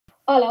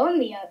Hola, bon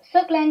dia.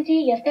 Soc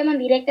l'Angie i estem en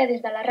directe des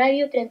de la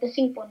ràdio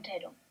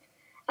 35.0.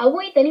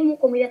 Avui tenim un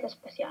convidat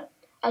especial,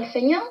 el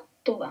senyor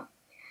Tuba,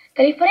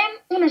 que li farem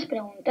unes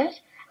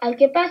preguntes. El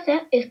que passa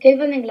és que ell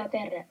va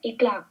d'Anglaterra i,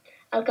 clar,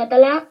 el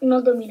català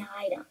no el domina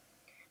gaire.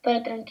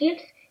 Però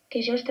tranquils,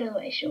 que jo us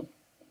tradueixo.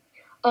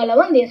 Hola,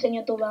 bon dia,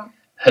 senyor Tuba.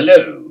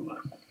 Hello.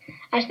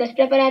 Estàs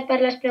preparat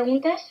per les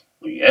preguntes?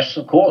 Yes,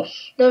 of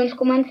course. Doncs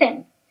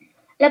comencem.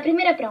 La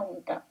primera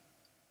pregunta.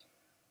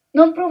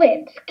 D'on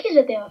provens? Qui és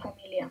la teva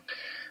família?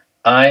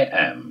 I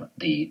am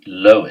the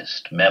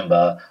lowest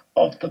member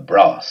of the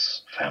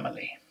brass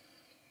family.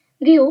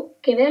 Diu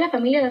que ve de la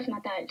família dels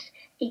metalls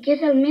i que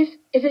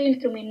és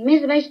l'instrument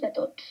més baix de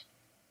tots.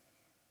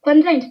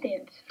 Quants anys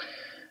tens?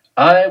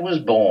 I was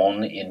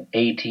born in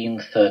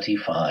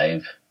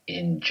 1835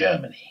 in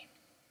Germany.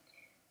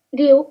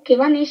 Diu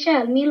que va néixer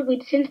el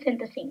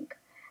 1835,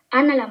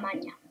 en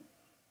Alemanya.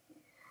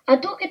 A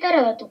tu què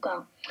t'agrada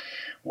tocar?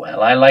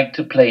 Well, I like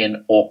to play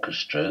in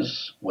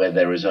orchestras where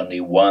there is only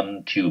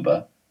one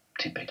tuba,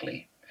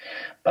 typically.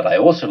 But I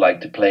also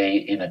like to play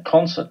in a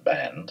concert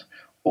band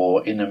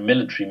or in a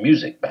military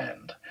music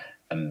band.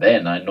 And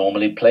then I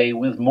normally play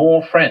with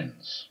more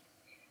friends.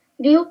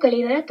 Diu que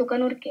li agrada tocar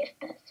en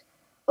orquestres,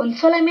 on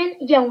solament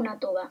hi ha una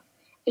tuba,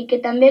 i que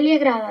també li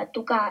agrada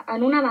tocar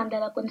en una banda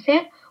de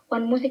concert o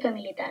en música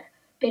militar,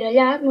 però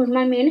allà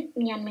normalment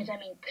n'hi ha més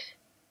amics.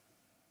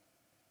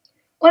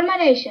 Quan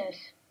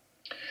mereixes?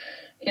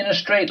 In a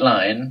straight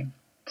line,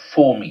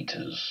 4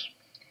 meters.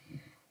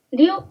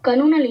 Diu que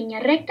en una línia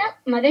recta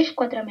medeix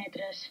 4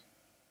 metres.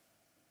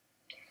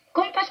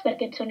 Com fas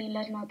perquè et sonin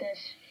les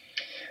notes?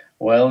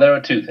 Well, there are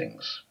two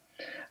things.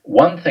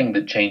 One thing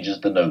that changes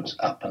the notes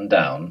up and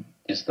down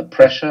is the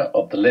pressure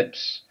of the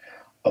lips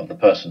of the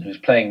person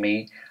who's playing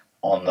me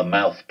on the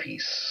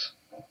mouthpiece.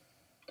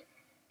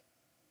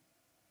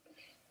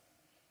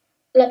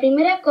 La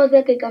primera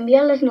cosa que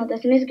canvia les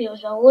notes més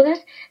greus o agudes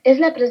és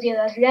la pressió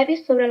dels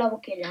llavis sobre la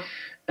boquilla.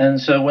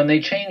 And so when they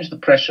change the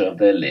pressure of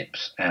their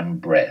lips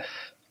and breath,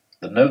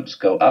 the notes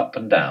go up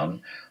and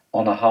down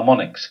on a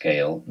harmonic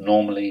scale,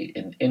 normally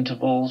in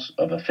intervals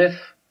of a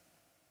fifth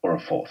or a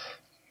fourth.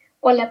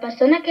 Quan la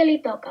persona que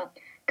li toca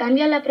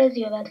canvia la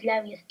pressió dels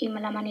llavis i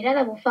la manera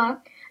de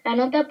bufar, la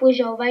nota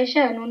puja o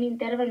baixa en un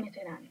interval més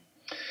gran.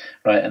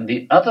 Right, and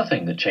the other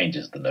thing that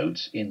changes the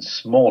notes in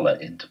smaller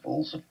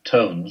intervals of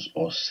tones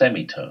or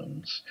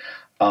semitones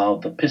are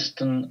the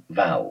piston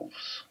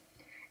valves.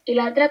 I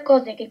l'altra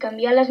cosa que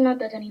canvia les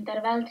notes en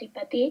intervals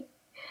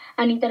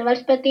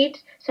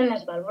petits són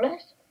les vàlvules.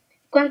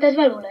 Quantes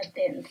vàlvules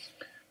tens?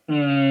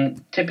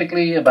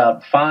 Typically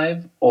about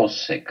 5 or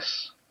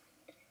 6.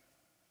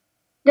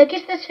 De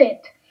què estàs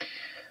fet?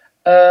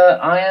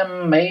 I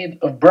am made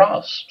of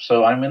brass,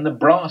 so I'm in the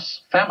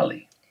brass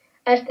family.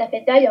 Està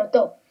fet de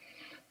llautó.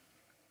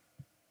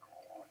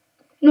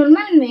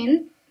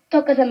 Normalment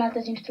toques amb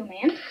altres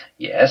instruments?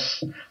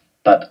 Yes,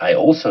 but I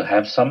also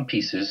have some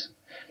pieces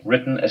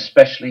written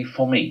especially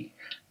for me,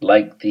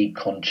 like the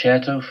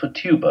Concerto for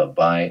Tuba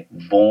by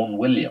Vaughan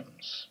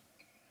Williams.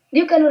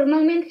 Diu que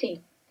normalment sí,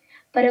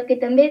 però que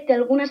també té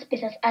algunes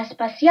peces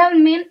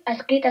especialment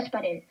escrites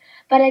per ell.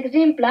 Per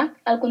exemple,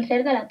 el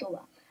concert de la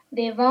tuba,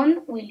 de Vaughan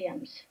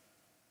Williams.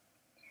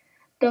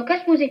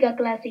 Toques música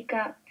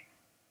clàssica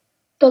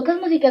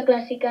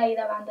i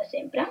de banda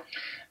sempre?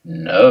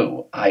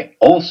 No, I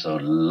also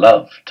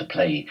love to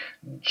play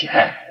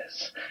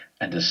jazz,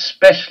 and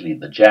especially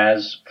the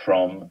jazz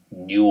from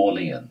New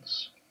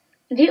Orleans.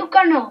 Diu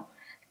que no,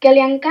 que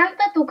li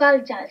encanta tocar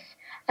el jazz,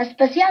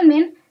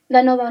 especialment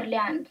de Nova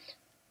Orleans.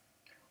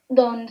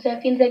 Doncs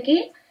fins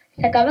aquí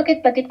s'acaba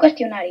aquest petit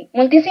qüestionari.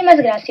 Moltíssimes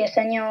gràcies,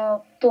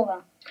 senyor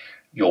Tuba.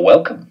 You're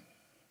welcome.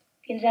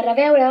 Fins a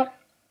reveure.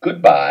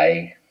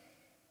 Goodbye.